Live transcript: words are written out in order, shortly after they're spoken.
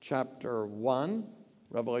chapter 1,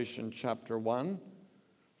 Revelation chapter 1,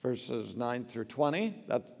 verses 9 through 20.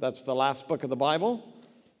 That's the last book of the Bible,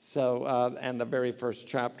 and the very first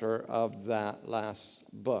chapter of that last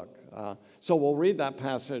book. So we'll read that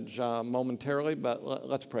passage momentarily, but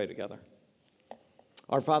let's pray together.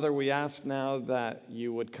 Our Father, we ask now that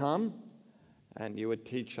you would come and you would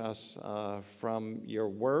teach us from your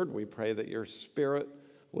word. We pray that your Spirit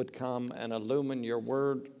would come and illumine your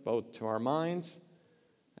word both to our minds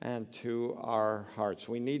and to our hearts.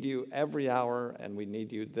 We need you every hour, and we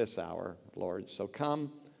need you this hour, Lord. So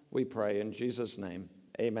come, we pray, in Jesus' name,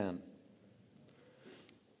 amen.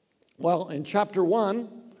 Well, in chapter 1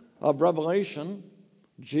 of Revelation,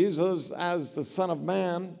 Jesus, as the Son of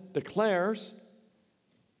Man, declares,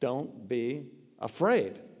 don't be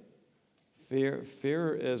afraid.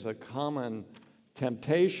 Fear is a common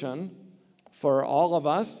temptation for all of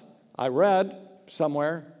us. I read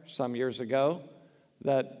somewhere some years ago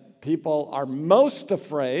that people are most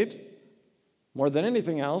afraid, more than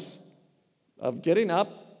anything else, of getting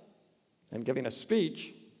up and giving a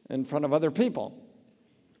speech in front of other people.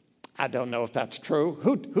 I don't know if that's true.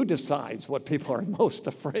 Who decides what people are most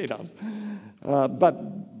afraid of?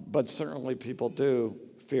 But certainly people do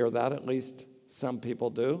fear that. At least some people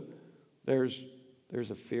do. There's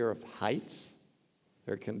a fear of heights.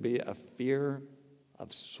 There can be a fear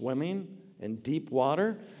of swimming in deep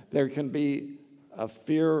water. There can be a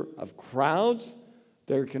fear of crowds.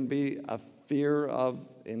 There can be a fear of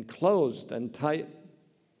enclosed and tight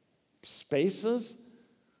spaces.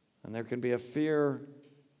 And there can be a fear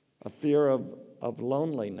of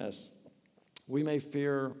loneliness. We may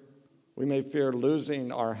fear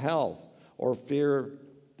losing our health, or fear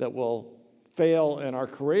that we'll fail in our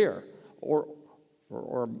career, or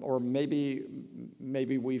maybe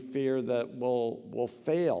we fear that we'll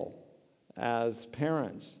fail as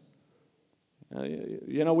parents.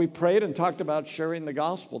 We prayed and talked about sharing the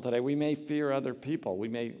gospel today. We may fear other people. We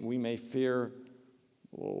may fear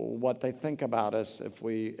what they think about us if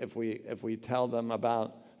we tell them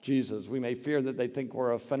about Jesus. We may fear that they think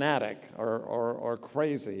we're a fanatic or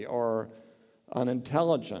crazy or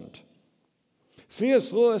unintelligent.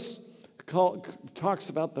 C.S. Lewis talks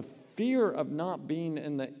about the fear of not being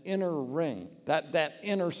in the inner ring, that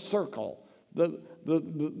inner circle,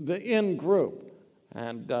 the in group.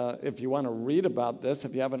 And if you want to read about this,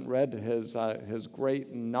 if you haven't read his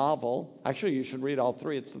great novel, actually you should read all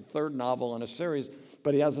three. It's the third novel in a series,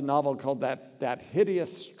 but he has a novel called That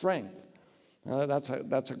Hideous Strength. That's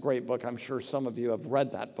a great book. I'm sure some of you have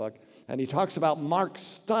read that book. And he talks about Mark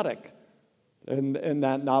Studdock in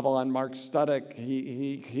that novel. And Mark Studdock,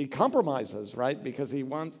 he compromises, right? Because he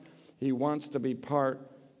wants to be part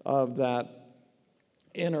of that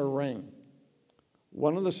inner ring.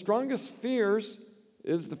 One of the strongest fears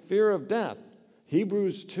is the fear of death.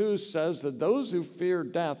 Hebrews 2 says that those who fear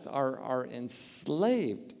death are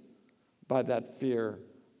enslaved by that fear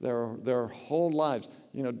their whole lives.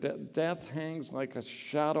 Death hangs like a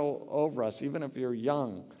shadow over us, even if you're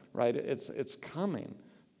young, right? It's coming.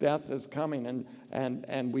 Death is coming,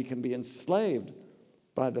 and we can be enslaved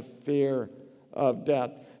by the fear of death.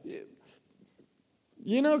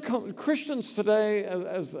 Christians today,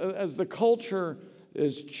 as the culture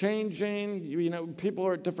is changing, people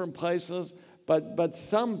are at different places, but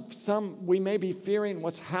some we may be fearing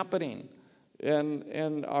what's happening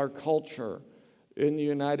in our culture in the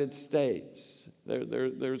United States.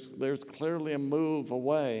 There's clearly a move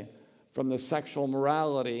away from the sexual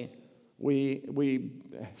morality we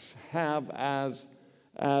have as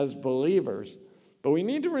believers. But we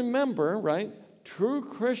need to remember, right, true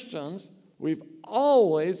Christians, we've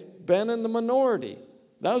always been in the minority.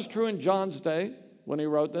 That was true in John's day when he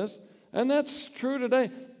wrote this, and that's true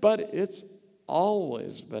today, but it's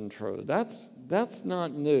always been true. That's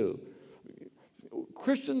not new.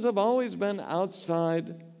 Christians have always been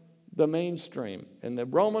outside the mainstream in the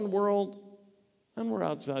Roman world, and we're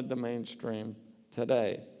outside the mainstream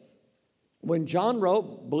today. When John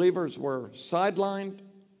wrote, believers were sidelined,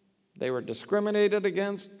 they were discriminated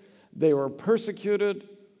against, they were persecuted,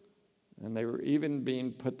 and they were even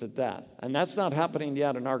being put to death. And that's not happening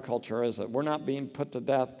yet in our culture, is it? We're not being put to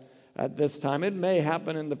death at this time. It may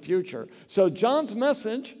happen in the future. So John's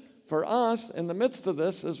message for us in the midst of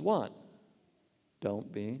this is what?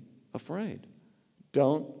 Don't be afraid.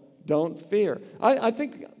 Don't fear. I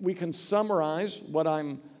think we can summarize what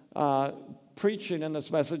I'm preaching in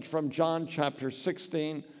this message from John chapter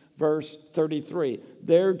 16, verse 33.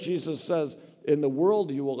 There Jesus says, in the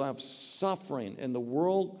world you will have suffering. In the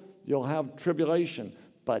world you'll have tribulation.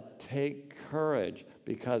 But take courage,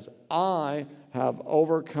 because I have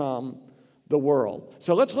overcome the world.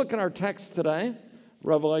 So let's look at our text today.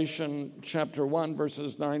 Revelation chapter 1,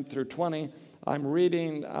 verses 9 through 20. I'm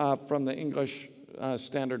reading from the English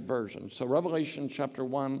Standard Version. So Revelation chapter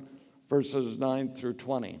 1, verses 9 through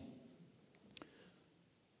 20.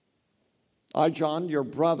 I, John, your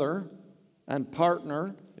brother and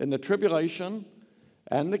partner in the tribulation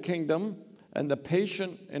and the kingdom and the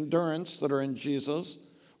patient endurance that are in Jesus,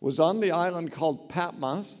 was on the island called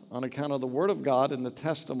Patmos on account of the word of God and the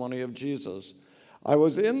testimony of Jesus. I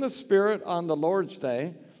was in the Spirit on the Lord's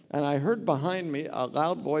day, and I heard behind me a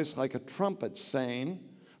loud voice like a trumpet saying,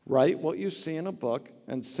 write what you see in a book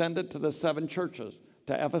and send it to the 7 churches,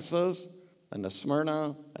 to Ephesus and to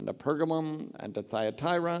Smyrna and to Pergamum and to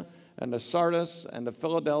Thyatira and to Sardis and to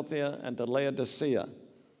Philadelphia and to Laodicea.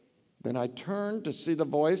 Then I turned to see the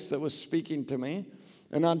voice that was speaking to me,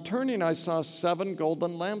 and on turning I saw 7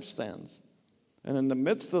 golden lampstands. And in the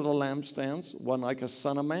midst of the lampstands, one like a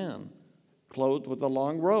son of man, clothed with a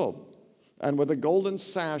long robe, and with a golden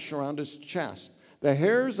sash around his chest. The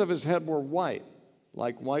hairs of his head were white,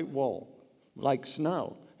 like white wool, like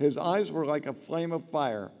snow. His eyes were like a flame of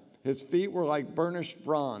fire. His feet were like burnished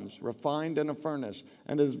bronze, refined in a furnace,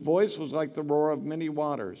 and his voice was like the roar of many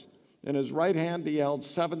waters. In his right hand he held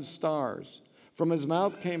 7 stars. From his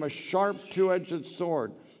mouth came a sharp 2-edged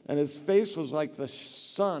sword, and his face was like the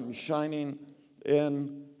sun shining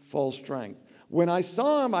in full strength. When I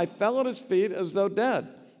saw him, I fell at his feet as though dead.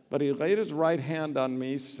 But he laid his right hand on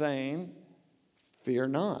me, saying, fear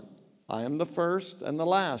not. I am the first and the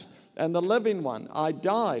last, and the living one. I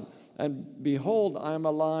died, and behold, I am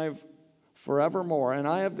alive forevermore, and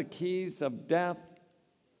I have the keys of death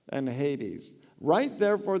and Hades. Write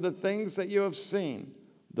therefore the things that you have seen,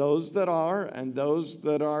 those that are and those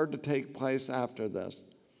that are to take place after this.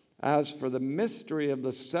 As for the mystery of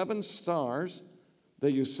the 7 stars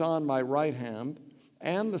that you saw in my right hand,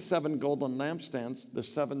 and the 7 golden lampstands, the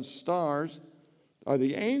 7 stars are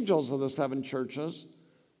the angels of the 7 churches,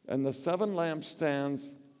 and the 7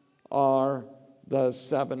 lampstands are the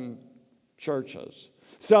 7 churches.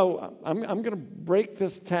 So I'm going to break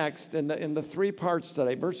this text into 3 parts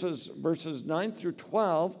today. Verses 9 through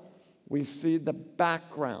 12, we see the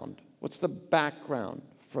background. What's the background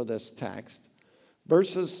for this text?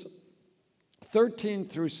 Verses 13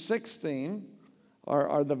 through 16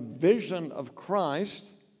 are the vision of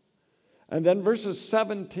Christ. And then verses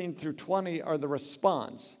 17 through 20 are the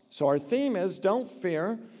response. So our theme is don't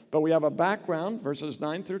fear, but we have a background, verses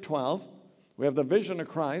 9 through 12. We have the vision of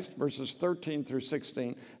Christ, verses 13 through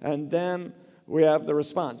 16. And then we have the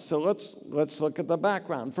response. So let's look at the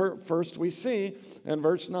background. First we see in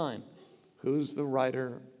verse 9, who's the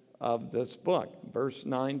writer of this book? Verse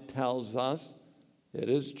 9 tells us it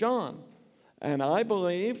is John. And I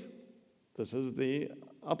believe this is the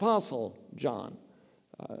Apostle John.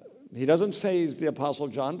 He doesn't say he's the Apostle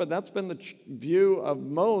John, but that's been the view of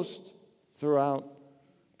most throughout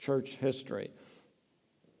church history.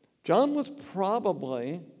 John was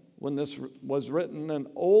probably, when this was written, an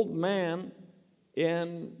old man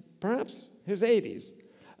in perhaps his 80s.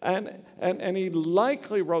 And he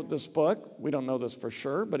likely wrote this book, we don't know this for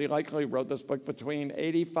sure, but he likely wrote this book between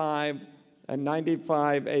 85 and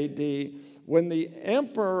 95 AD, when the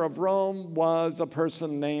emperor of Rome was a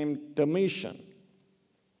person named Domitian.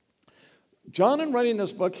 John, in writing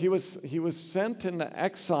this book, he was sent into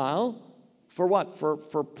exile for what? For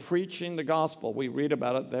preaching the gospel. We read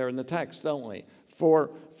about it there in the text, don't we? For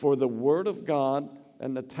the word of God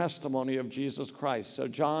and the testimony of Jesus Christ. So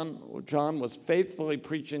John was faithfully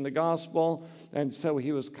preaching the gospel, and so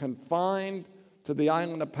he was confined to the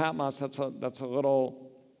island of Patmos. That's a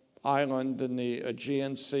little island in the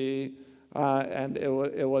Aegean Sea, and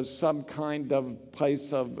it was some kind of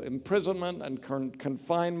place of imprisonment and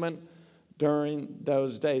confinement during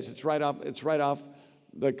those days. It's right off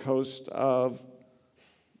the coast of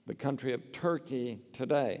the country of Turkey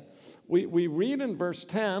today. We read in verse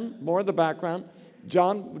 10, more of the background,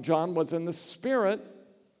 John was in the Spirit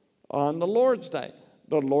on the Lord's Day.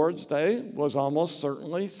 The Lord's Day was almost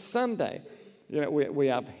certainly Sunday. You know, we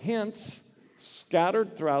have hints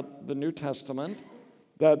scattered throughout the New Testament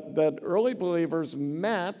that early believers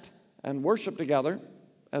met and worshiped together,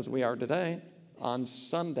 as we are today, on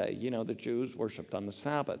Sunday. You know, the Jews worshiped on the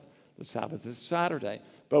Sabbath. The Sabbath is Saturday.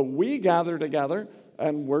 But we gather together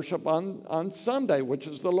and worship on Sunday, which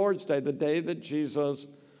is the Lord's Day, the day that Jesus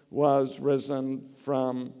was risen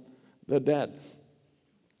from the dead.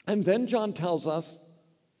 And then John tells us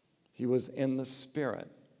he was in the Spirit.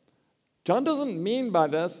 John doesn't mean by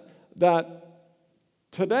this that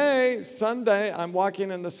today, Sunday, I'm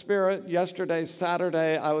walking in the Spirit. Yesterday,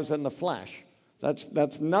 Saturday, I was in the flesh.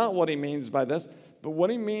 That's not what he means by this. But what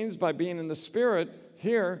he means by being in the Spirit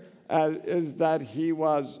here, is that he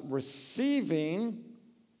was receiving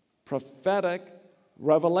prophetic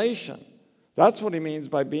revelation. That's what he means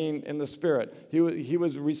by being in the Spirit. He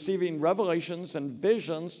was receiving revelations and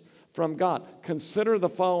visions from God. Consider the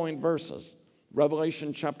following verses.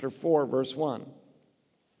 Revelation chapter 4, verse 1.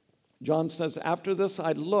 John says, "After this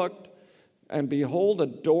I looked, and behold, a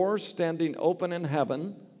door standing open in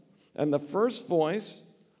heaven, and the first voice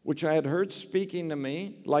which I had heard speaking to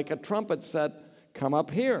me, like a trumpet, said, 'Come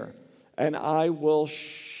up here, and I will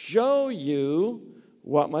show you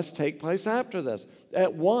what must take place after this.'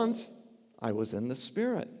 At once I was in the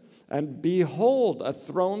Spirit, and behold, a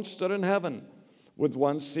throne stood in heaven, with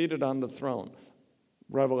one seated on the throne."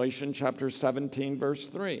 Revelation chapter 17, verse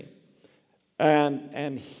 3.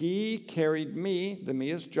 And he carried me, the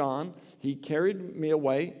me is John, he carried me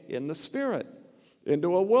away in the Spirit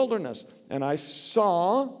into a wilderness. And I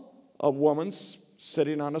saw a woman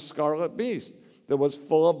sitting on a scarlet beast that was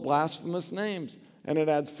full of blasphemous names, and it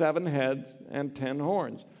had 7 heads and 10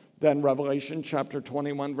 horns. Then Revelation chapter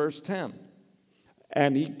 21, verse 10.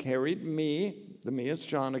 And he carried me, the me is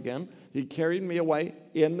John again, he carried me away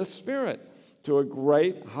in the Spirit to a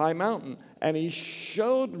great high mountain. And he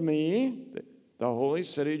showed me the holy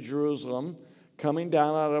city, Jerusalem, coming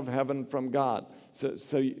down out of heaven from God.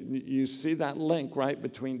 So you see that link, right,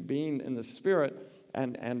 between being in the Spirit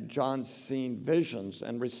and John seeing visions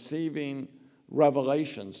and receiving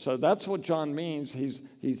revelation. So that's what John means.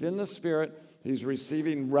 He's in the Spirit. He's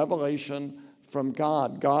receiving revelation from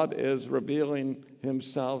God. God is revealing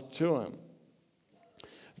himself to him.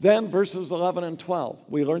 Then verses 11 and 12,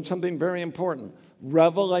 we learn something very important.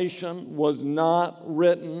 Revelation was not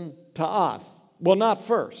written to us. Well, not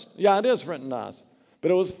first. Yeah, it is written to us. But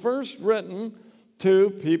it was first written to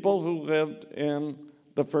people who lived in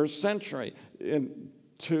the first century,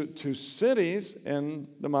 to cities in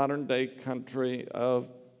the modern-day country of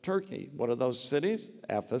Turkey. What are those cities?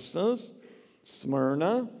 Ephesus,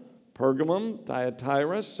 Smyrna, Pergamum,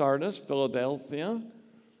 Thyatira, Sardis, Philadelphia,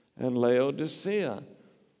 and Laodicea.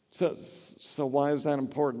 So why is that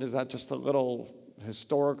important? Is that just a little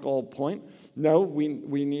historical point? No, we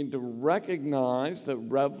need to recognize that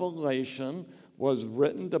Revelation was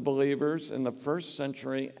written to believers in the first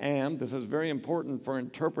century, and this is very important for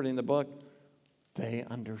interpreting the book, they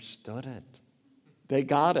understood it. They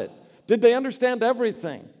got it. Did they understand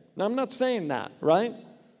everything? Now, I'm not saying that, right?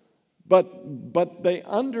 But they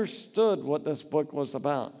understood what this book was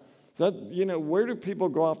about. So, where do people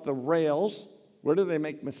go off the rails? Where do they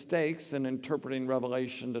make mistakes in interpreting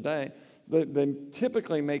Revelation today? They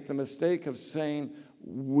typically make the mistake of saying,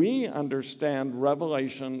 we understand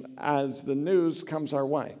Revelation as the news comes our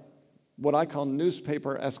way. What I call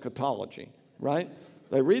newspaper eschatology, right?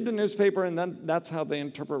 They read the newspaper and then that's how they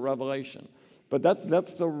interpret Revelation. But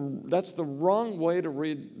that's the wrong way to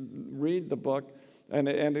read the book, and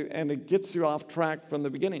it gets you off track from the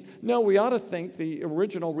beginning. No, we ought to think the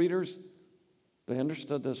original readers, they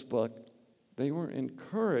understood this book. They were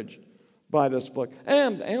encouraged by this book.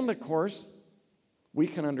 And of course, we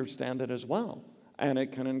can understand it as well. And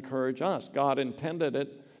it can encourage us. God intended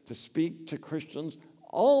it to speak to Christians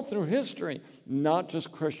all through history, not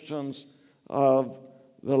just Christians of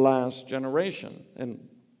the last generation. And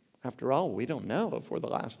after all, we don't know if we're the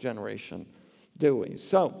last generation, do we?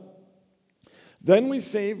 So, then we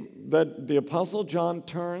see that the Apostle John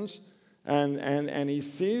turns and he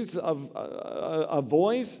sees a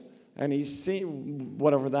voice, and he sees,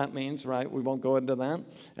 whatever that means, right? We won't go into that.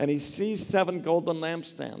 And he sees 7 golden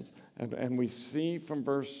lampstands. And we see from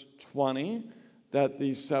verse 20 that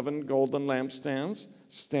these 7 golden lampstands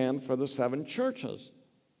stand for the 7 churches.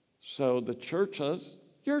 So the churches,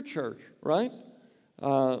 your church, right?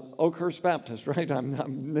 Oakhurst Baptist, right?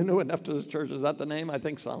 I'm new enough to this church. Is that the name? I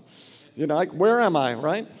think so. Like, where am I,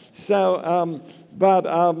 right? So,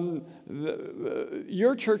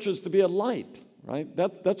 your church is to be a light, right?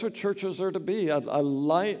 That's what churches are to be, a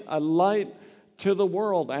light to the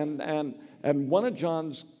world. And one of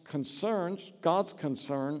John's concerns, God's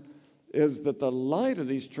concern, is that the light of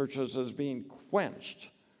these churches is being quenched.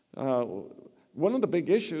 One of the big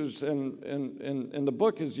issues in the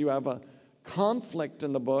book is you have a conflict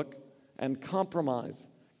in the book and compromise.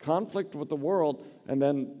 Conflict with the world, and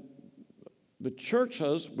then the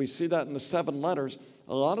churches, we see that in the 7 letters,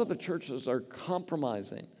 a lot of the churches are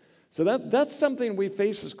compromising. So that's something we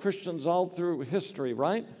face as Christians all through history,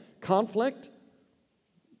 right? Conflict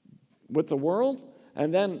with the world,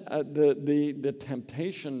 and then the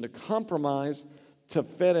temptation to compromise to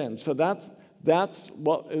fit in. So that's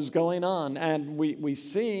what is going on. And we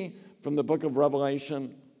see from the book of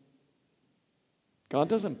Revelation, God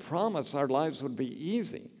doesn't promise our lives would be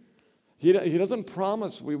easy. He doesn't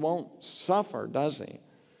promise we won't suffer, does he?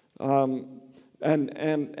 And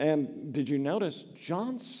did you notice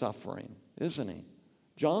John's suffering, isn't he?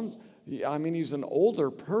 He's an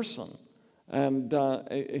older person, and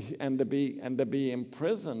to be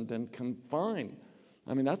imprisoned and confined.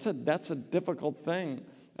 I mean, that's a difficult thing,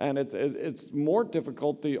 and it's more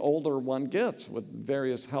difficult the older one gets with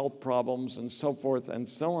various health problems and so forth and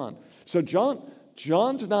so on. So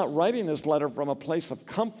John's not writing this letter from a place of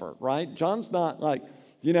comfort, right? John's not like,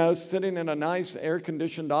 sitting in a nice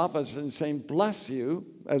air-conditioned office and saying, bless you,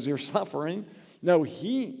 as you're suffering. No,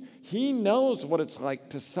 he knows what it's like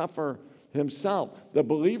to suffer himself. The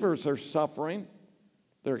believers are suffering.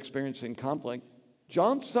 They're experiencing conflict.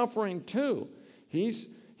 John's suffering too. He's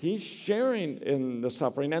sharing in the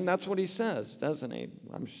suffering, and that's what he says, doesn't he?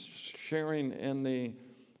 I'm sharing in the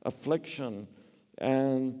affliction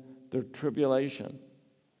and the tribulation.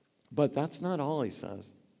 But that's not all he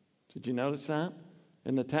says. Did you notice that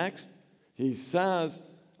in the text? He says,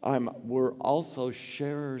 we're also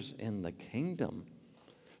sharers in the kingdom.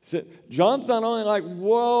 So John's not only like,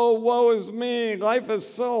 whoa, woe is me, life is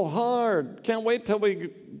so hard, can't wait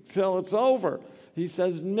till it's over. He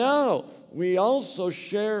says, no, we also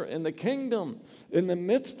share in the kingdom. In the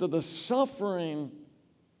midst of the suffering,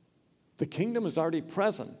 the kingdom is already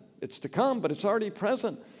present. It's to come, but it's already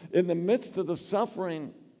present. In the midst of the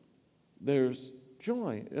suffering, there's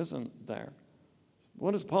joy, isn't there?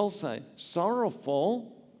 What does Paul say?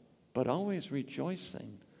 Sorrowful, but always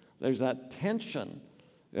rejoicing. There's that tension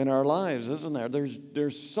in our lives, isn't there?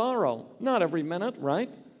 There's sorrow, not every minute, right?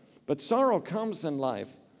 But sorrow comes in life.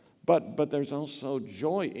 But there's also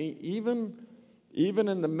joy, even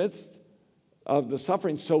in the midst of the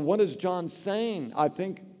suffering. So what is John saying? I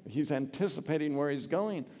think he's anticipating where he's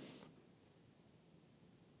going.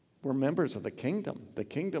 We're members of the kingdom. The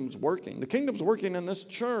kingdom's working. The kingdom's working in this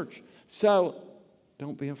church. So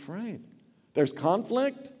don't be afraid. There's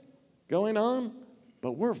conflict going on,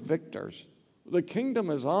 but we're victors. The kingdom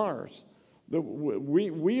is ours.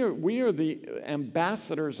 We are the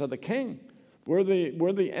ambassadors of the king. We're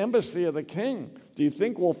the embassy of the king. Do you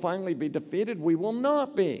think we'll finally be defeated? We will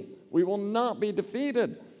not be. We will not be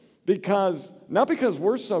defeated not because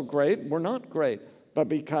we're so great, we're not great, but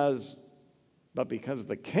because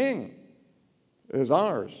the king is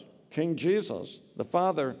ours, King Jesus, the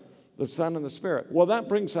Father, the Son, and the Spirit. Well, that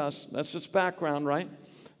brings us, that's just background, right?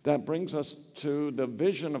 That brings us to the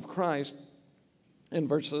vision of Christ in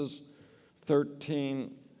verses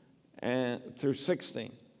 13 through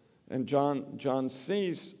 16. And John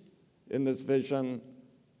sees in this vision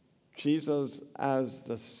Jesus as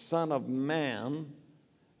the Son of Man,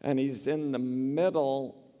 and he's in the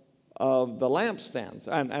middle of the lampstands.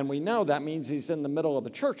 And we know that means he's in the middle of the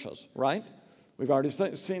churches, right? We've already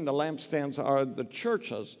seen the lampstands are the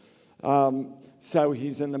churches. So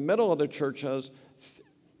he's in the middle of the churches.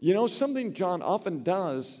 Something John often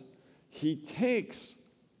does, he takes,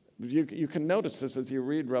 you can notice this as you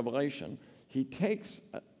read Revelation, he takes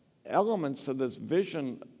elements of this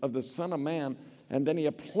vision of the Son of Man, and then he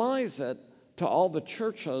applies it to all the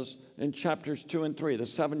churches in chapters 2 and 3, the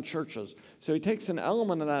 7 churches. So he takes an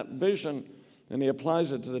element of that vision and he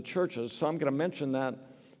applies it to the churches. So I'm going to mention that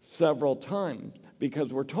several times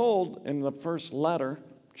because we're told in the first letter,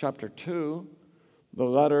 chapter 2, the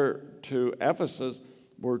letter to Ephesus,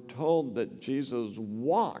 we're told that Jesus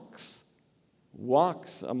walks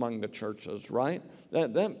among the churches, right?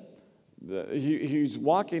 He's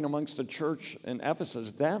walking amongst the church in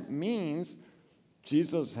Ephesus. That means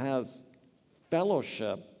Jesus has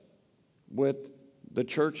fellowship with the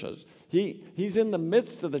churches. He's in the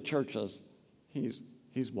midst of the churches. He's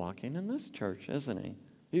walking in this church, isn't he?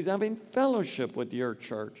 He's having fellowship with your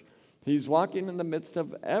church. He's walking in the midst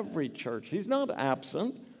of every church. He's not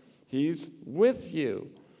absent. He's with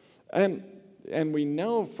you. And we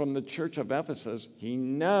know from the church of Ephesus, he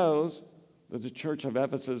knows that the church of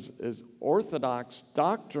Ephesus is orthodox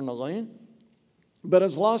doctrinally, but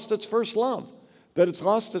has lost its first love, that it's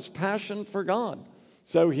lost its passion for God.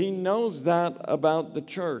 So he knows that about the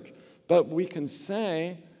church. But we can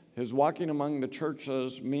say his walking among the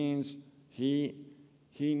churches means he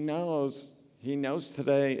knows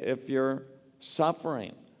today if you're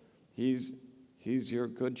suffering. He's your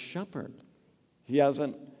good shepherd. He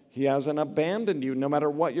hasn't abandoned you no matter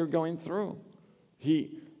what you're going through.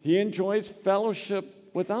 He enjoys fellowship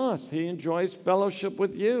with us. He enjoys fellowship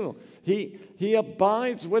with you. He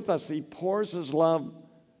abides with us. He pours his love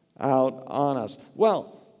out on us.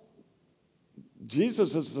 Well,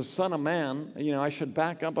 Jesus is the Son of Man. I should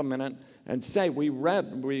back up a minute and say we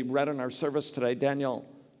read in our service today, Daniel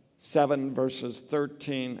 7, verses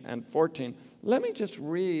 13 and 14. Let me just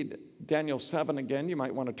read Daniel 7 again. You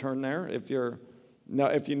might want to turn there if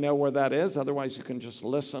you know where that is. Otherwise, you can just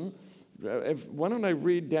listen. Why don't I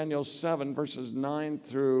read Daniel 7, verses 9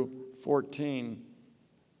 through 14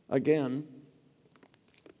 again,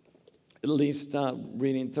 at least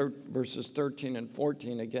reading verses 13 and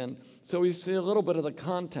 14 again, so we see a little bit of the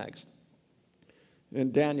context.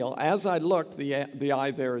 In Daniel, as I looked, the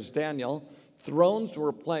I there is Daniel, thrones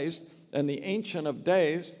were placed, and the Ancient of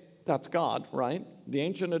Days, that's God, right? The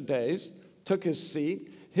Ancient of Days took his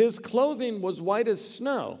seat. His clothing was white as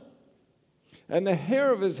snow, and the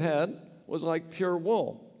hair of his head was like pure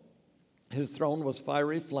wool. His throne was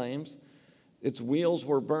fiery flames. Its wheels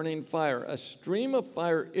were burning fire. A stream of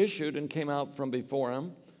fire issued and came out from before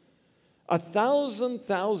him.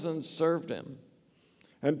 1,000,000 served him,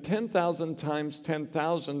 and 10,000 times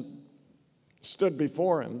 10,000 stood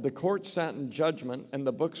before him. The court sat in judgment, and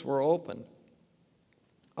the books were opened.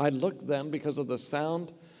 I looked then because of the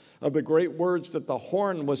sound of the great words that the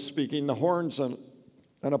horn was speaking. The horn's an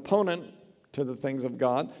opponent to the things of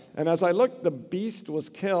God. And as I looked, the beast was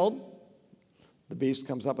killed. The beast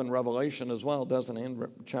comes up in Revelation as well, doesn't he, in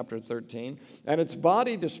chapter 13? And its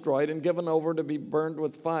body destroyed and given over to be burned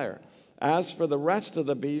with fire. As for the rest of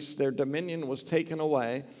the beasts, their dominion was taken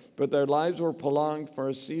away, but their lives were prolonged for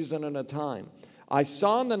a season and a time. I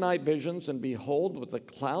saw in the night visions, and behold, with the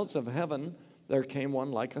clouds of heaven, there came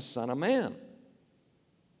one like a son of man.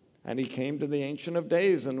 And he came to the Ancient of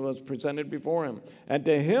Days and was presented before him. And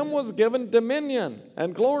to him was given dominion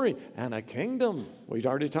and glory and a kingdom. We've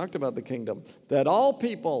already talked about the kingdom. That all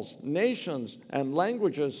peoples, nations, and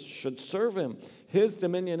languages should serve him. His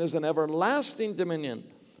dominion is an everlasting dominion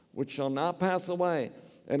which shall not pass away,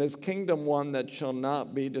 and his kingdom one that shall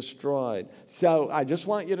not be destroyed. So I just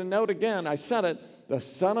want you to note again, I said it, the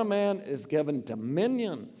Son of Man is given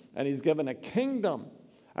dominion, and he's given a kingdom.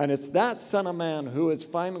 And it's that Son of Man who is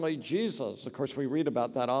finally Jesus. Of course, we read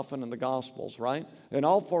about that often in the Gospels, right? In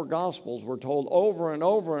all four Gospels, we're told over and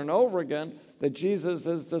over and over again that Jesus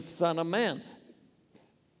is the Son of Man.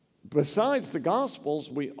 Besides the Gospels,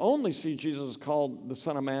 we only see Jesus called the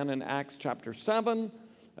Son of Man in Acts chapter 7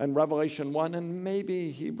 and Revelation 1 and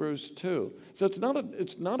maybe Hebrews 2. So it's not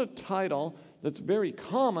a title that's very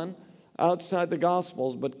common outside the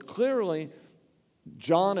Gospels, but clearly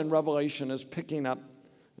John in Revelation is picking up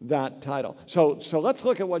that title. So let's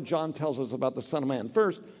look at what John tells us about the Son of Man.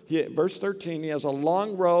 First, verse 13, he has a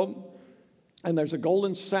long robe, and there's a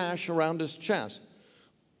golden sash around his chest.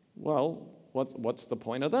 Well, what's the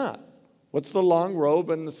point of that? What's the long robe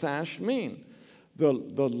and the sash mean? The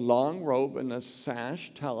long robe and the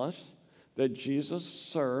sash tell us that Jesus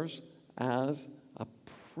serves as a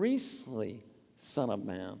priestly Son of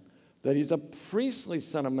Man, that he's a priestly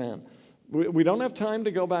Son of Man. We don't have time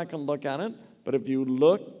to go back and look at it, but if you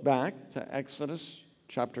look back to Exodus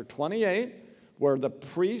chapter 28, where the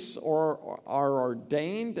priests are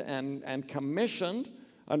ordained and commissioned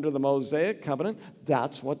under the Mosaic covenant,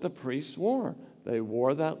 that's what the priests wore. They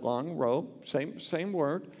wore that long robe, same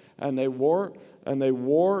word, and they wore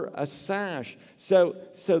a sash. So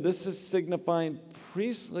this is signifying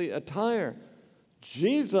priestly attire.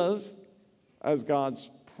 Jesus, as God's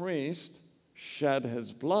priest, shed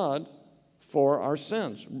his blood for our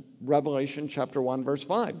sins. Revelation chapter 1, verse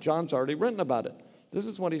 5. John's already written about it. This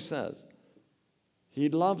is what he says. He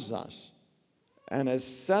loves us and has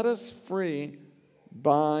set us free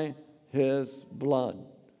by his blood.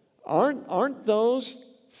 Aren't those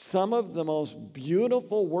some of the most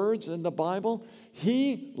beautiful words in the Bible?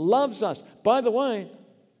 He loves us. By the way,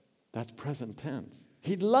 that's present tense.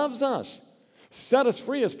 He loves us. Set us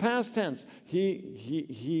free is past tense. He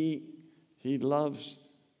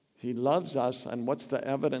loves us, and what's the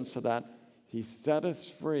evidence of that? He set us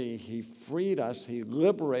free, he freed us, he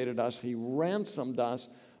liberated us, he ransomed us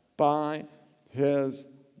by his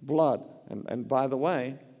blood. And by the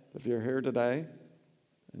way, if you're here today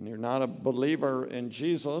and you're not a believer in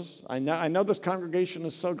Jesus, I know this congregation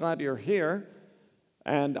is so glad you're here,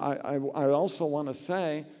 and I also want to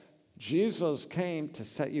say Jesus came to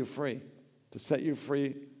set you free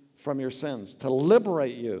from your sins, to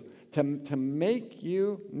liberate you, to make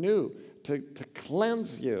you new, to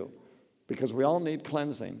cleanse you, because we all need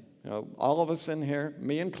cleansing. You know, all of us in here,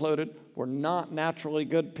 me included, we're not naturally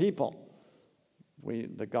good people.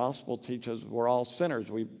 The gospel teaches we're all sinners.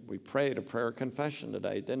 We prayed a prayer of confession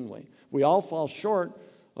today, didn't we? We all fall short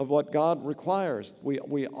of what God requires.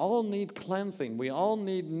 We all need cleansing. We all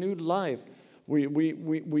need new life.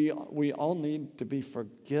 We all need to be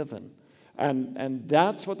forgiven. And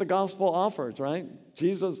that's what the gospel offers, right?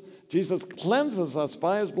 Jesus cleanses us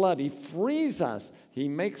by his blood. He frees us. He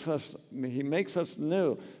makes us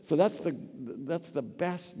new. So that's the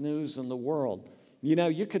best news in the world. You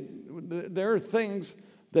know, there are things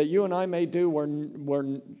that you and I may do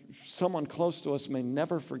where someone close to us may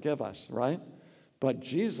never forgive us, right? But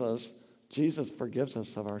Jesus forgives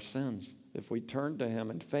us of our sins if we turn to him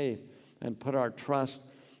in faith and put our trust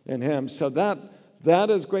in him. So that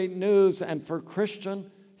is great news. And for Christian,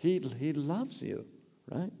 he loves you,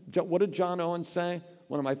 right? What did John Owen say?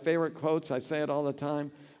 One of my favorite quotes. I say it all the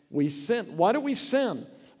time. We sin. Why do we sin?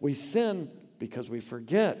 We sin because we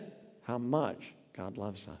forget how much God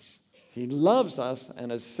loves us. He loves us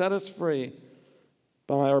and has set us free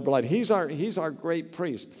by our blood. He's our great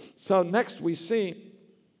priest. So next we see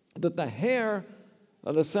that the hair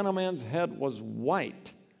of the Son of Man's head was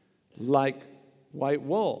white, like white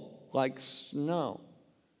wool, like snow.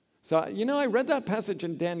 So, I read that passage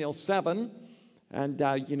in Daniel 7,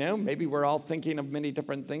 and, maybe we're all thinking of many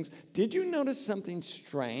different things. Did you notice something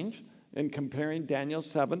strange in comparing Daniel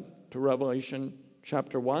 7 to Revelation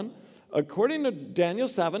chapter 1? According to Daniel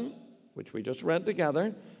 7, which we just read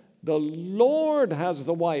together, the Lord has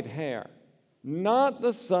the white hair, not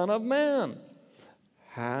the Son of Man.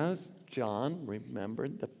 Has John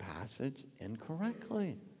remembered the passage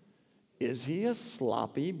incorrectly? Is he a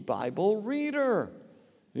sloppy Bible reader?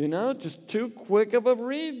 Just too quick of a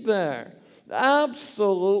read there.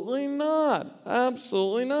 Absolutely not.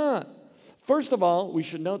 Absolutely not. First of all, we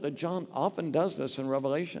should note that John often does this in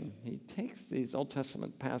Revelation. He takes these Old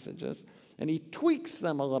Testament passages and he tweaks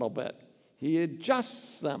them a little bit. He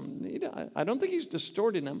adjusts them. I don't think he's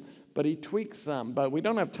distorting them, but he tweaks them. But we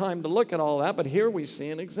don't have time to look at all that, but here we see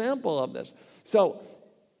an example of this. So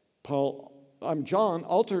John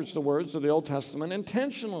alters the words of the Old Testament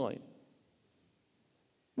intentionally.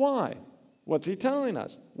 Why? What's he telling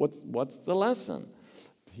us? What's the lesson?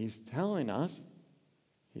 He's telling us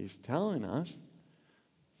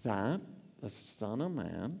that the Son of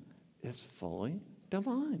Man is fully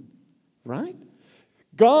divine, right?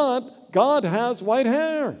 God has white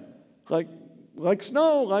hair, like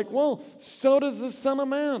snow, like wool. So does the Son of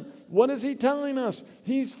Man. What is he telling us?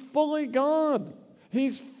 He's fully God.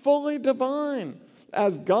 He's fully divine.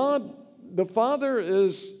 As God the Father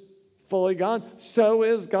is fully God, so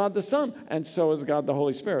is God the Son, and so is God the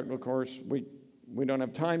Holy Spirit. And of course, we don't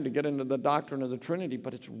have time to get into the doctrine of the Trinity,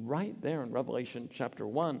 but it's right there in Revelation chapter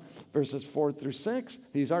 1, verses 4 through 6.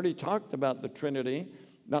 He's already talked about the Trinity,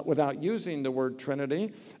 not without using the word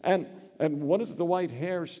Trinity. And what does the white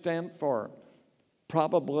hair stand for?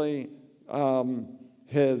 Probably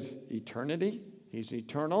his eternity. He's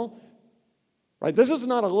eternal. Right? This is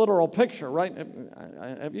not a literal picture, right?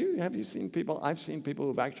 Have you seen people? I've seen people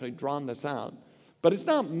who've actually drawn this out. But it's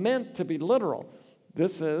not meant to be literal.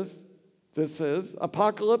 This is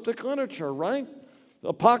apocalyptic literature, right?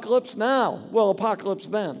 Apocalypse now. Well, apocalypse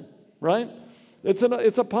then, right?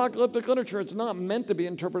 It's apocalyptic literature. It's not meant to be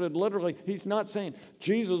interpreted literally. He's not saying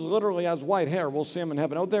Jesus literally has white hair. We'll see him in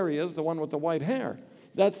heaven. Oh, there he is, the one with the white hair.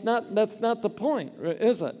 That's not the point,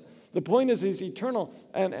 is it? The point is he's eternal,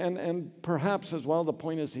 and perhaps as well the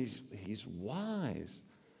point is he's wise.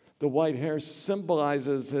 The white hair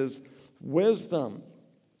symbolizes his wisdom.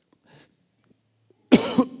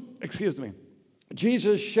 Excuse me.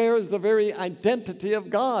 Jesus shares the very identity of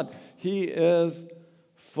God. He is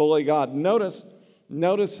fully God. Notice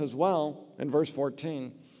as well in verse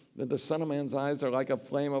 14 that the Son of Man's eyes are like a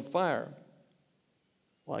flame of fire.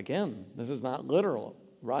 Well, again, this is not literal,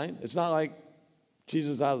 right? It's not like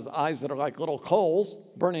Jesus has eyes that are like little coals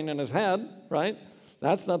burning in his head, right?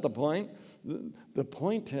 That's not the point. The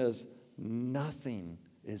point is nothing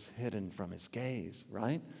is hidden from his gaze,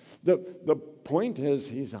 right? The point is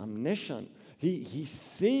he's omniscient. He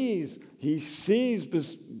sees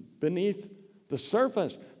beneath the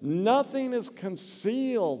surface. Nothing is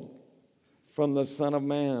concealed from the Son of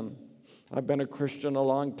Man. I've been a Christian a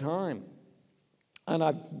long time, and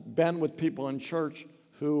I've been with people in church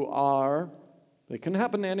who are, it can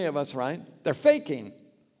happen to any of us, right? They're faking.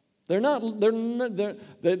 They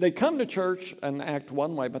come to church and act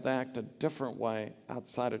one way, but they act a different way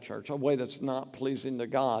outside of church, a way that's not pleasing to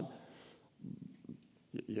God.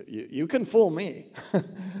 You can fool me.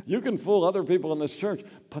 You can fool other people in this church,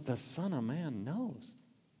 but the Son of Man knows,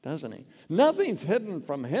 doesn't he? Nothing's hidden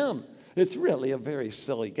from him. It's really a very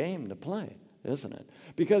silly game to play, isn't it?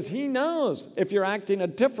 Because he knows if you're acting a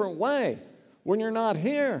different way when you're not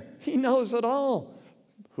here. He knows it all.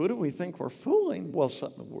 Who do we think we're fooling? Well,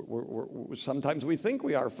 sometimes we think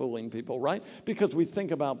we are fooling people, right? Because we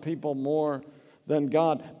think about people more than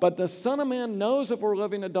God. But the Son of Man knows if we're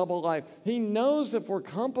living a double life. He knows if we're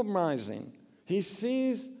compromising. He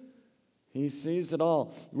sees it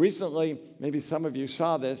all. Recently, maybe some of you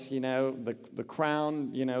saw this, the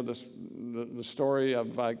crown, the story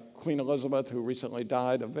of Queen Elizabeth, who recently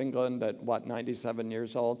died of England at, 97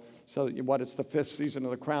 years old. So it's the 5th season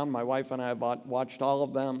of The Crown. My wife and I have watched all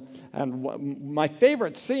of them. And my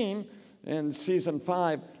favorite scene in season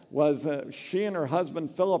 5 was she and her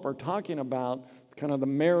husband, Philip, are talking about kind of the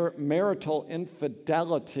marital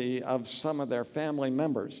infidelity of some of their family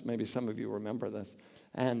members. Maybe some of you remember this.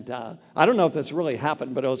 And I don't know if this really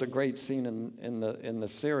happened, but it was a great scene in the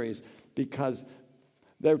series because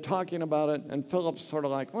they're talking about it, and Philip's sort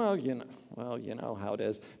of like, well, you know how it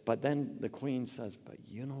is. But then the queen says, but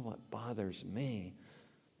you know what bothers me?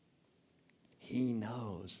 He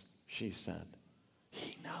knows, she said.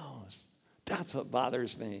 He knows. That's what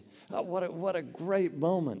bothers me. What a great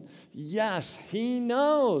moment. Yes, he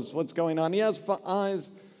knows what's going on. He has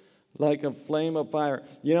eyes like a flame of fire.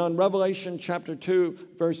 In Revelation chapter 2,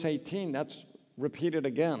 verse 18, that's repeated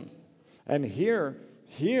again. And here,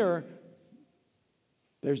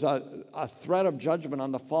 there's a threat of judgment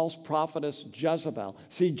on the false prophetess Jezebel.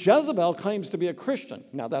 See, Jezebel claims to be a Christian.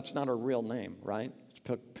 Now, that's not her real name, right?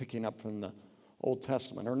 It's picking up from the Old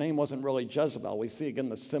Testament. Her name wasn't really Jezebel. We see again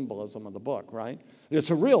the symbolism of the book, right? It's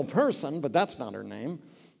a real person, but that's not her name.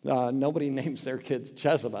 Nobody names their kids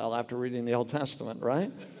Jezebel after reading the Old Testament,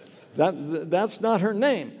 right? That's not her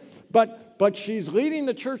name. But she's leading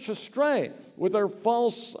the church astray with her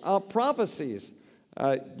false prophecies.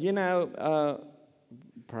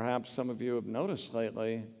 Perhaps some of you have noticed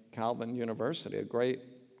lately, Calvin University, a great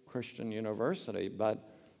Christian university, but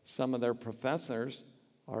some of their professors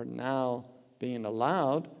are now being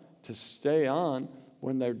allowed to stay on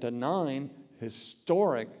when they're denying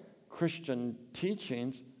historic Christian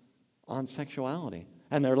teachings on sexuality.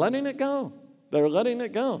 And they're letting it go. They're letting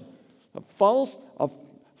it go. A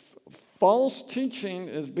false teaching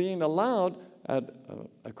is being allowed at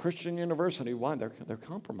a Christian university. Why? They're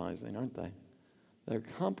compromising, aren't they? They're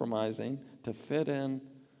compromising to fit in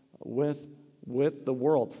with the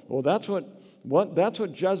world. Well, that's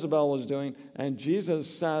what Jezebel was doing, and Jesus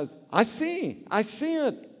says, I see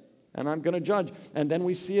it, and I'm going to judge. And then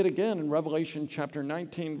we see it again in Revelation chapter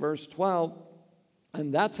 19, verse 12,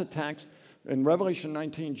 and that's a text. In Revelation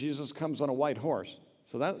 19, Jesus comes on a white horse.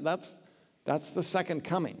 So that's the second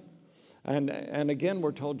coming. And again,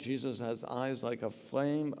 we're told Jesus has eyes like a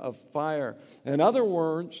flame of fire. In other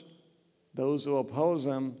words, those who oppose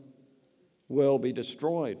him will be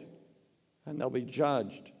destroyed, and they'll be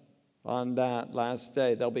judged on that last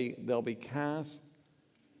day. They'll be cast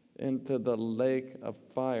into the lake of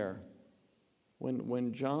fire.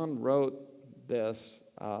 When John wrote this,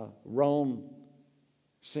 Rome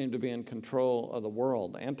seemed to be in control of the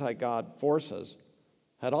world. Anti-God forces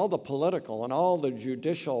had all the political and all the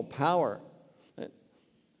judicial power.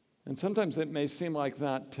 And sometimes it may seem like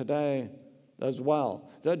that today as well.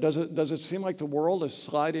 Does it seem like the world is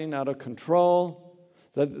sliding out of control?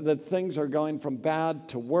 That things are going from bad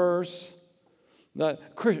to worse?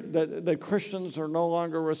 That Christians are no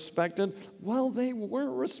longer respected? Well, they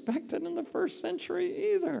weren't respected in the first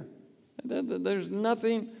century either. There's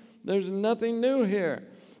nothing new here.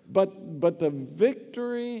 But the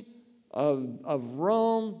victory of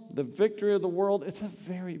Rome, the victory of the world, it's a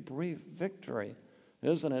very brief victory,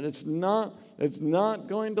 isn't it? It's not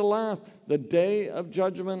going to last. The day of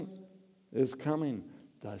judgment is coming.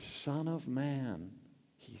 The Son of Man,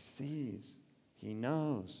 he sees, he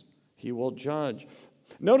knows, he will judge.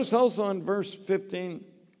 Notice also in verse 15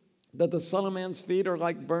 that the Son of Man's feet are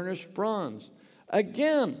like burnished bronze.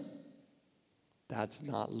 Again, that's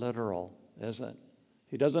not literal, is it?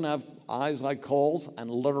 He doesn't have eyes like coals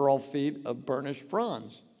and literal feet of burnished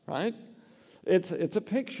bronze, right? It's a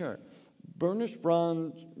picture. Burnished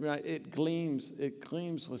bronze, right, it gleams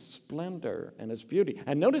with splendor and its beauty.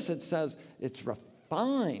 And notice it says it's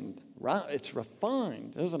refined, right? It's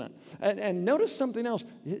refined, isn't it? And notice something else.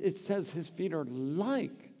 It says his feet are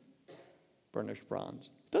like burnished bronze.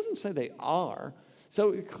 It doesn't say they are.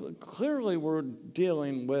 So clearly we're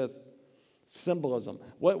dealing with symbolism.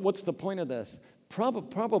 What's the point of this?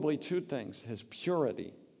 Probably two things. His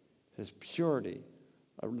purity,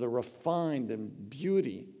 the refined and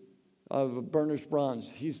beauty of burnished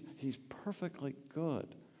bronze. He's perfectly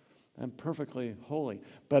good and perfectly holy.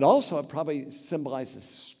 But also it probably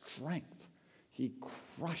symbolizes strength. He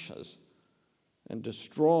crushes and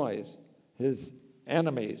destroys his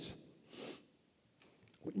enemies.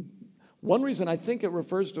 One reason I think it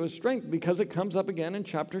refers to his strength, because it comes up again in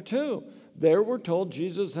chapter 2. There we're told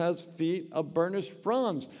Jesus has feet of burnished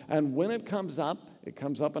bronze. And when it comes up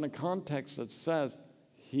in a context that says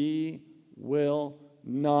he will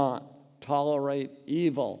not tolerate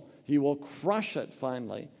evil. He will crush it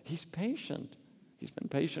finally. He's patient. He's been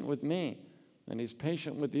patient with me, and he's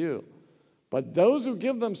patient with you. But those who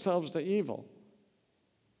give themselves to evil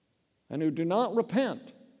and who do not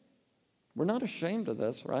repent, we're not ashamed of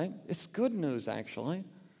this, right? It's good news, actually.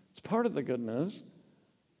 It's part of the good news.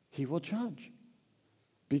 He will judge.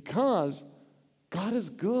 Because God is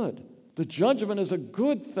good. The judgment is a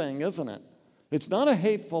good thing, isn't it? It's not a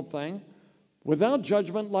hateful thing. Without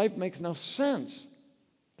judgment, life makes no sense.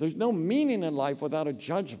 There's no meaning in life without a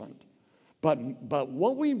judgment. But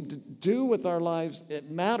what we do with our lives, it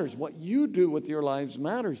matters. What you do with your lives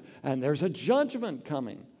matters. And there's a judgment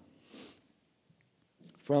coming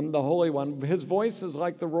from the Holy One. His voice is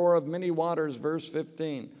like the roar of many waters, verse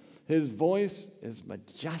 15. His voice is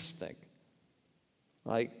majestic,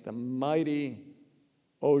 like the mighty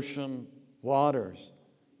ocean waters.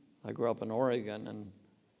 I grew up in Oregon and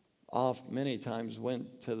many times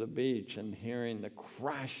went to the beach and hearing the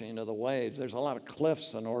crashing of the waves. There's a lot of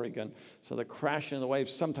cliffs in Oregon, so the crashing of the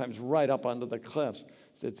waves sometimes right up onto the cliffs.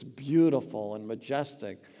 It's beautiful and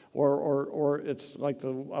majestic. Or it's like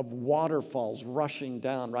of waterfalls rushing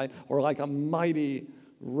down, right? Or like a mighty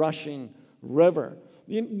rushing river.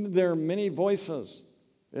 There are many voices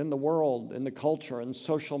in the world, in the culture, in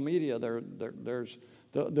social media. There's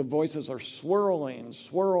the voices are swirling,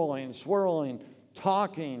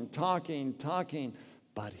 talking.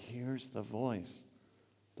 But here's the voice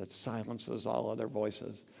that silences all other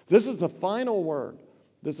voices. This is the final word.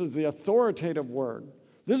 This is the authoritative word.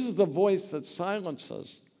 This is the voice that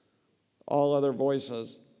silences all other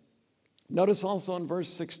voices. Notice also in verse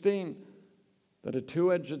 16 that a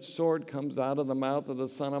two-edged sword comes out of the mouth of the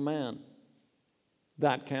Son of Man.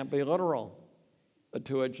 That can't be literal. A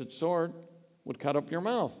two-edged sword would cut up your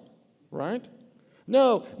mouth, right?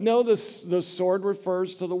 No, the sword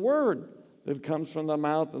refers to the word that comes from the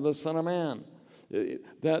mouth of the Son of Man.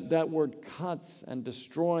 That word cuts and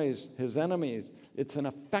destroys his enemies. It's an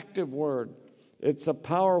effective word. It's a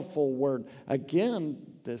powerful word. Again,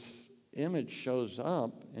 this image shows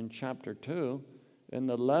up in chapter 2 in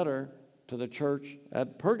the letter to the church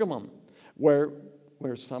at Pergamum, where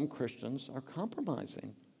some Christians are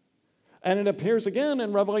compromising. And it appears again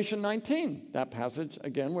in Revelation 19, that passage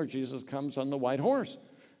again where Jesus comes on the white horse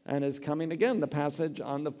and is coming again, the passage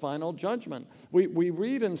on the final judgment. We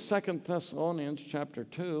read in 2 Thessalonians chapter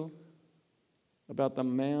 2 about the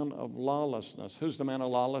man of lawlessness. Who's the man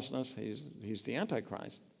of lawlessness? He's the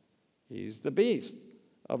Antichrist. He's the beast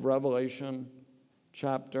of Revelation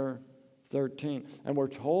chapter 13. And we're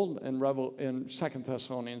told in 2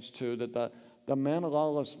 Thessalonians 2 that the man of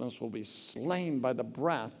lawlessness will be slain by the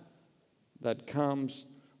breath that comes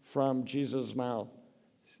from Jesus' mouth.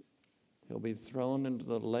 He'll be thrown into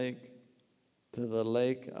the lake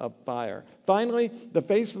of fire. Finally, the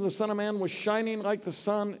face of the Son of Man was shining like the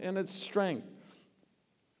sun in its strength.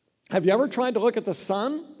 Have you ever tried to look at the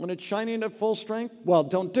sun when it's shining at full strength? Well,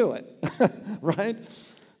 don't do it, right?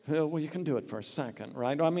 Well, you can do it for a second,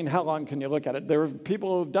 right? I mean, how long can you look at it? There are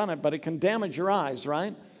people who have done it, but it can damage your eyes,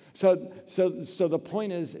 right? So the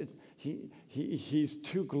point is, he's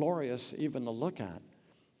too glorious even to look at.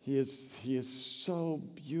 He is so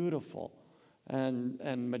beautiful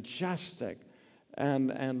and majestic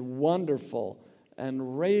and wonderful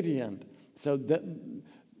and radiant. So that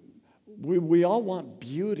we all want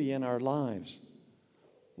beauty in our lives.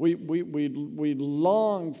 We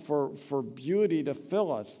long for beauty to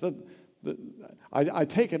fill us. I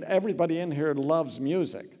take it everybody in here loves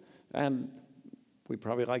music, and we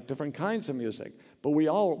probably like different kinds of music. But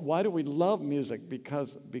why do we love music?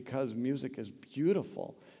 Because music is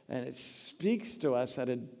beautiful, and it speaks to us at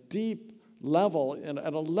a deep level, and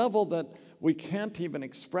at a level that we can't even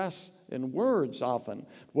express in words often.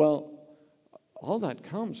 Well, all that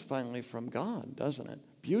comes finally from God, doesn't it?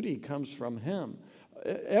 Beauty comes from Him.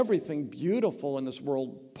 Everything beautiful in this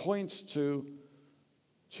world points to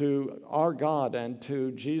our God and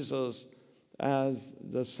to Jesus as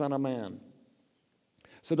the Son of Man.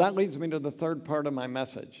 So that leads me to the third part of my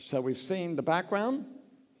message. So we've seen the background,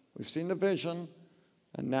 we've seen the vision,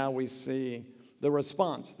 and now we see the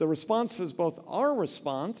response. The response is both our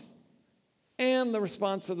response and the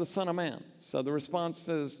response of the Son of Man. So the response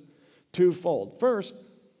is twofold. First,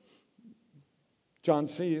 John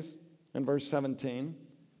sees in verse 17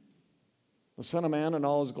 the Son of Man in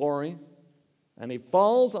all his glory, and he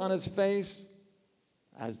falls on his face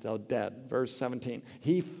as though dead. Verse 17.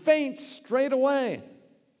 He faints straight away.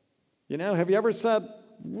 Have you ever said,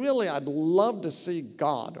 really, I'd love to see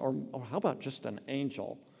God, or how about just an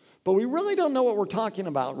angel? But we really don't know what we're talking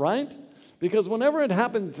about, right? Because whenever it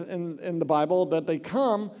happens in the Bible that they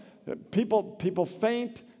come, people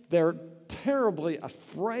faint, they're terribly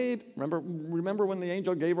afraid. Remember when the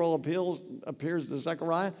angel Gabriel appears to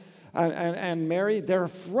Zechariah and Mary? They're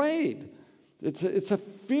afraid. It's a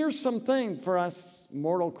fearsome thing for us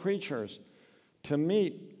mortal creatures to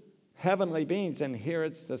meet heavenly beings, and here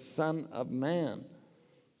it's the Son of Man.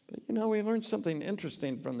 But we learned something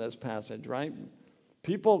interesting from this passage, right?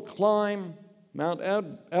 People climb Mount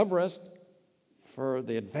Everest for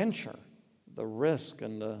the adventure, the risk,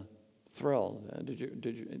 and the thrill.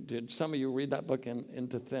 Did some of you read that book,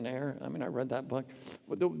 Into Thin Air? I mean, I read that book.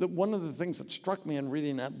 One of the things that struck me in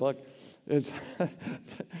reading that book is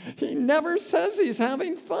he never says he's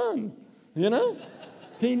having fun,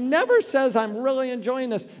 He never says, I'm really enjoying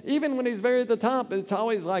this. Even when he's very at the top, it's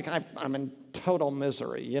always like, I'm in total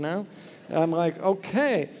misery, I'm like,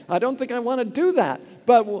 okay, I don't think I want to do that.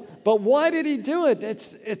 But why did he do it?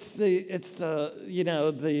 It's the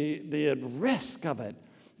risk of it.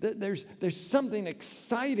 There's something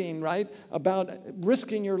exciting, right, about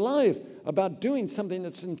risking your life, about doing something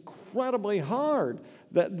that's incredibly hard.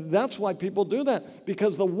 That's why people do that.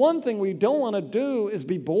 Because the one thing we don't want to do is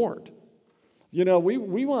be bored.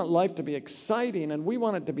 We want life to be exciting, and we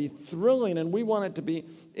want it to be thrilling, and we want it to be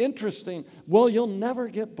interesting. Well, you'll never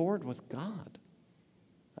get bored with God.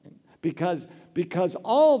 Right? Because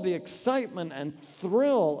all the excitement and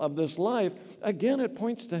thrill of this life, again, it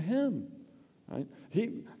points to Him. Right?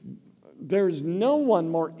 There's no one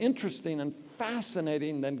more interesting and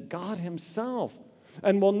fascinating than God Himself.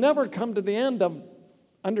 And we'll never come to the end of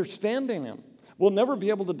understanding Him. We'll never be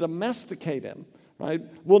able to domesticate Him. Right?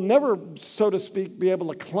 We'll never, so to speak, be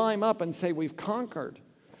able to climb up and say we've conquered.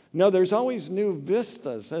 No, there's always new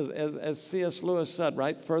vistas, as C.S. Lewis said,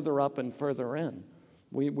 right? Further up and further in.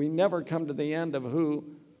 We never come to the end of who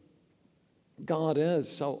God is.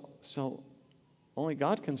 So only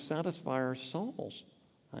God can satisfy our souls.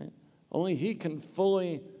 Right? Only He can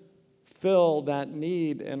fully fill that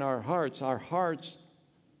need in our hearts. Our hearts,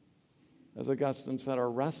 as Augustine said,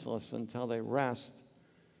 are restless until they rest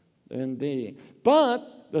in Thee.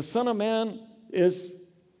 But the Son of Man is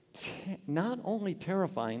not only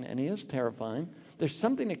terrifying, and He is terrifying. There's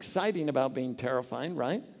something exciting about being terrifying,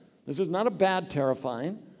 right? This is not a bad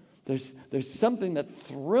terrifying. There's something that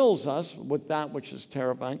thrills us with that which is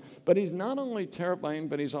terrifying. But He's not only terrifying,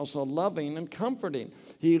 but He's also loving and comforting.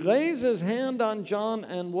 He lays His hand on John,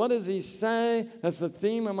 and what does He say? That's the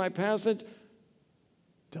theme of my passage.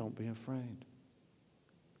 Don't be afraid.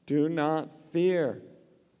 Do not fear.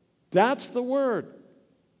 That's the word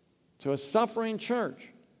to a suffering church,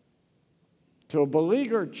 to a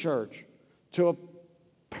beleaguered church, to a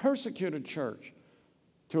persecuted church,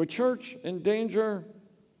 to a church in danger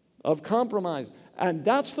of compromise. And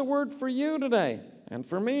that's the word for you today and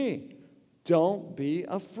for me. Don't be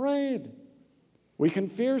afraid. We can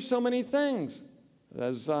fear so many things,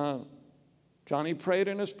 as Johnny prayed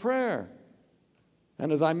in his prayer.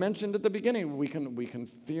 And as I mentioned at the beginning, we can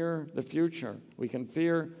fear the future. We can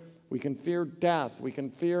fear death. We can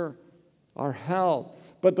fear our health.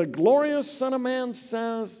 But the glorious Son of Man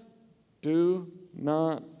says, do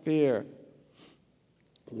not fear.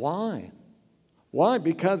 Why? Why?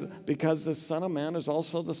 Because the Son of Man is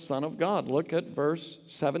also the Son of God. Look at verse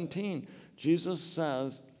 17. Jesus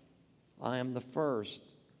says, I am the first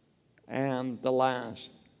and the last.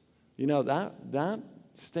 That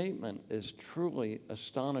statement is truly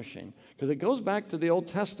astonishing because it goes back to the Old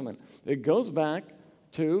Testament. It goes back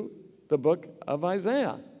to the book of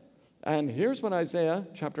Isaiah. And here's what Isaiah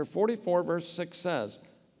chapter 44 verse 6 says.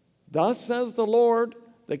 Thus says the Lord,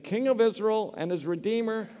 the King of Israel and His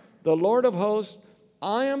Redeemer, the Lord of hosts,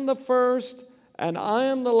 I am the first and I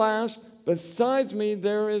am the last. Besides me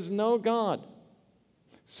there is no God.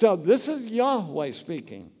 So this is Yahweh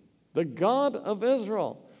speaking, the God of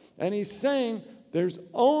Israel. And He's saying there's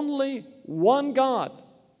only one God.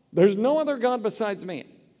 There's no other God besides me.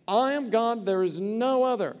 I am God, there is no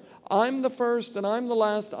other. I'm the first and I'm the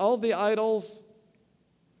last. All the idols,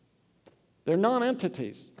 they're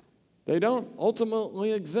non-entities. They don't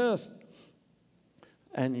ultimately exist.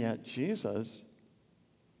 And yet Jesus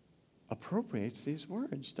appropriates these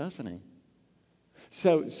words, doesn't He?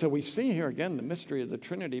 So we see here again the mystery of the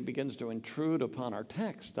Trinity begins to intrude upon our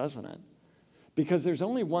text, doesn't it? Because there's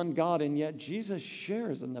only one God, and yet Jesus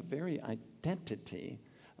shares in the very identity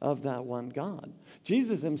of that one God.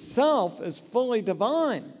 Jesus Himself is fully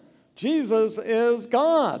divine. Jesus is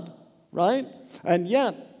God, right? And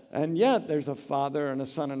yet there's a Father and a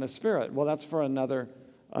Son and a Spirit. Well, that's for another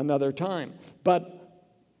another time. But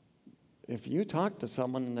if you talk to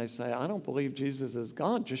someone and they say, I don't believe Jesus is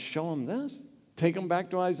God, just show them this. Take them back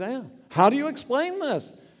to Isaiah. How do you explain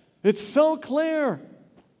this? It's so clear.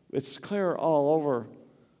 It's clear all over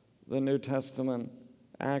the New Testament.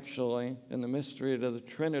 Actually, in the mystery of the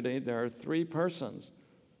Trinity, there are three persons,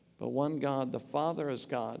 but one God. The Father is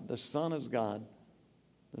God. The Son is God.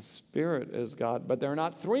 The Spirit is God. But there are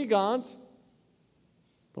not three gods,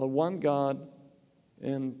 but one God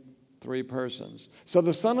in three persons. So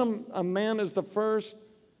the Son of Man is the first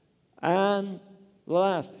and the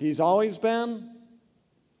last. He's always been.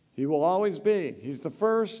 He will always be. He's the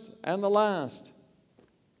first and the last.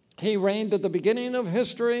 He reigned at the beginning of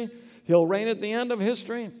history. He'll reign at the end of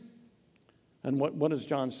history. And what is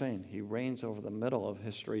John saying? He reigns over the middle of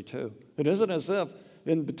history too. It isn't as if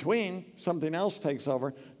in between something else takes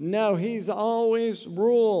over. No, he's always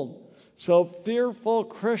ruled. So fearful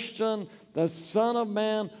Christian, the Son of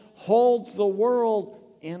Man holds the world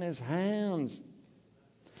in his hands.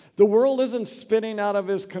 The world isn't spinning out of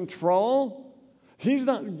his control.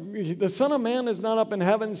 The Son of Man is not up in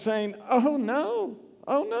heaven saying, oh no,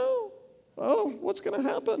 oh, what's going to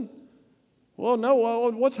happen? Well,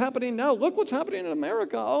 no, what's happening now? Look what's happening in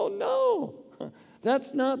America. Oh no,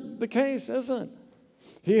 that's not the case, is it?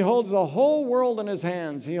 He holds the whole world in his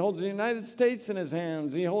hands. He holds the United States in his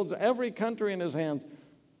hands. He holds every country in his hands.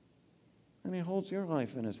 And he holds your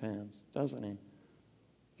life in his hands, doesn't he?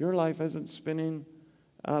 Your life isn't spinning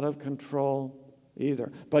out of control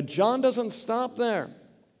either. But John doesn't stop there.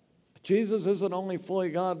 Jesus isn't only fully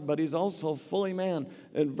God, but he's also fully man.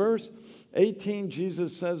 In verse 18,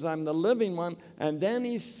 Jesus says, I'm the living one. And then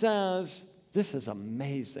he says, this is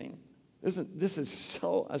amazing. This is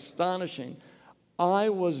so astonishing. I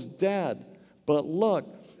was dead, but look,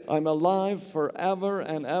 I'm alive forever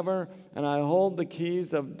and ever, and I hold the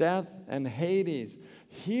keys of death and Hades.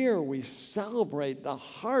 Here we celebrate the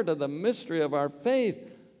heart of the mystery of our faith.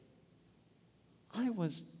 I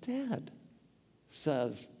was dead,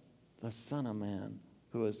 says the Son of Man,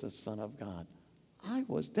 who is the Son of God. I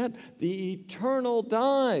was dead. The eternal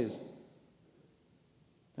dies.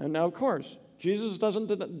 And now, of course, Jesus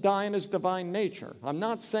doesn't die in his divine nature. I'm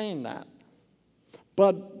not saying that.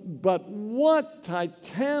 But what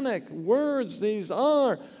titanic words these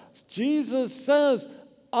are. Jesus says,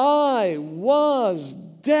 I was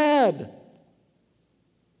dead.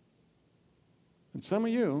 And some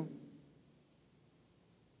of you,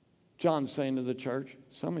 John's saying to the church,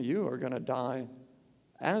 some of you are going to die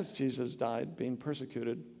as Jesus died, being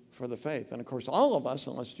persecuted for the faith. And of course, all of us,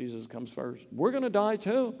 unless Jesus comes first, we're going to die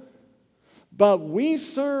too. But we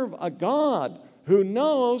serve a God who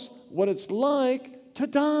knows what it's like to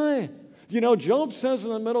die. You know, Job says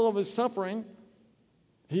in the middle of his suffering,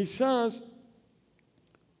 he says,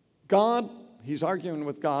 God, he's arguing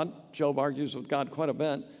with God. Job argues with God quite a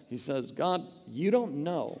bit. He says, God, you don't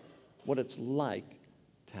know what it's like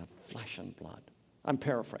to have flesh and blood. I'm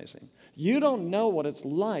paraphrasing. You don't know what it's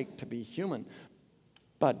like to be human.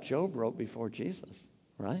 But Job wrote before Jesus,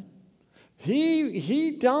 right?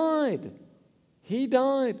 He died. He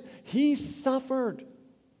died. He suffered.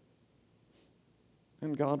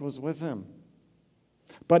 And God was with him.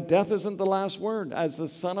 But death isn't the last word. As the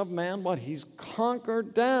Son of Man, what? He's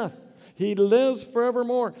conquered death. He lives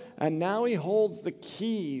forevermore. And now he holds the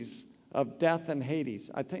keys of death and Hades.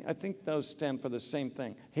 I think those stand for the same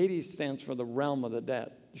thing. Hades stands for the realm of the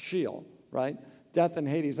dead, Sheol, right? Death and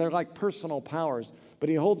Hades, they're like personal powers. But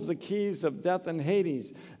he holds the keys of death and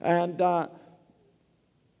Hades. And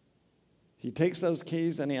he takes those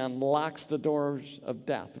keys and he unlocks the doors of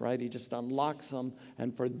death, right? He just unlocks them.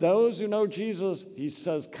 And for those who know Jesus, he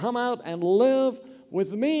says, come out and live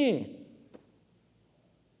with me.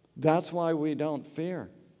 That's why we don't fear,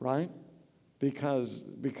 right? Because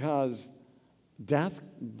death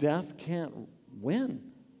can't win.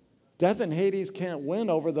 Death and Hades can't win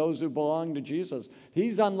over those who belong to Jesus.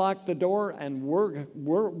 He's unlocked the door, and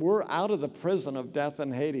we're out of the prison of death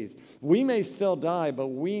and Hades. We may still die, but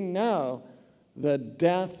we know that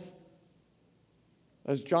death,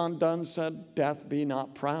 as John Donne said, death be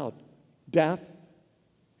not proud. Death,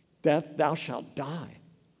 thou shalt die.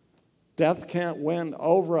 Death can't win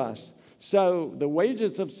over us. So the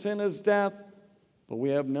wages of sin is death, but we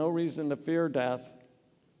have no reason to fear death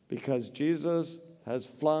because Jesus has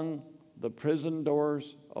flung the prison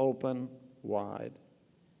doors open wide.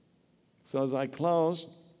 So as I close,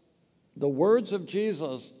 the words of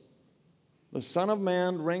Jesus, the Son of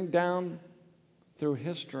Man, ring down through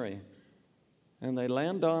history, and they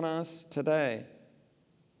land on us today.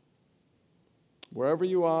 Wherever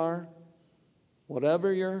you are,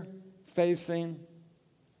 whatever you're facing,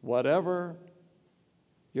 whatever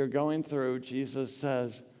you're going through, Jesus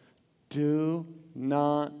says, do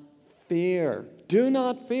not fear. Do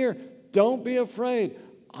not fear. Don't be afraid.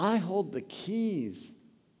 I hold the keys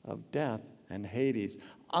of death and Hades.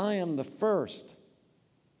 I am the first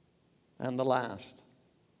and the last.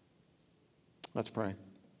 Let's pray.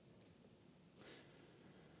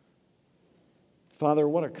 Father,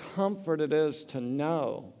 what a comfort it is to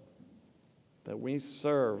know that we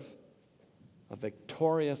serve a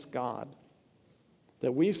victorious God,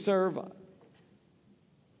 that we serve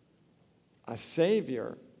a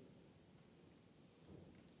Savior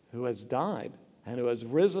who has died and who has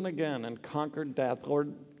risen again and conquered death.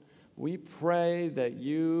 Lord, we pray that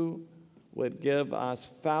you would give us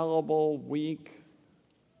fallible, weak,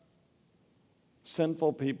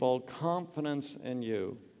 sinful people confidence in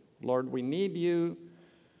you. Lord, we need you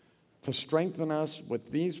to strengthen us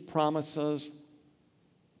with these promises.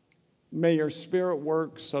 May your Spirit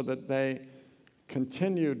work so that they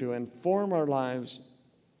continue to inform our lives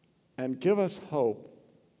and give us hope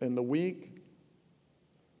in the week,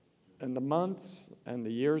 in the months, and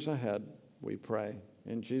the years ahead, we pray.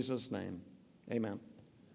 In Jesus' name, amen.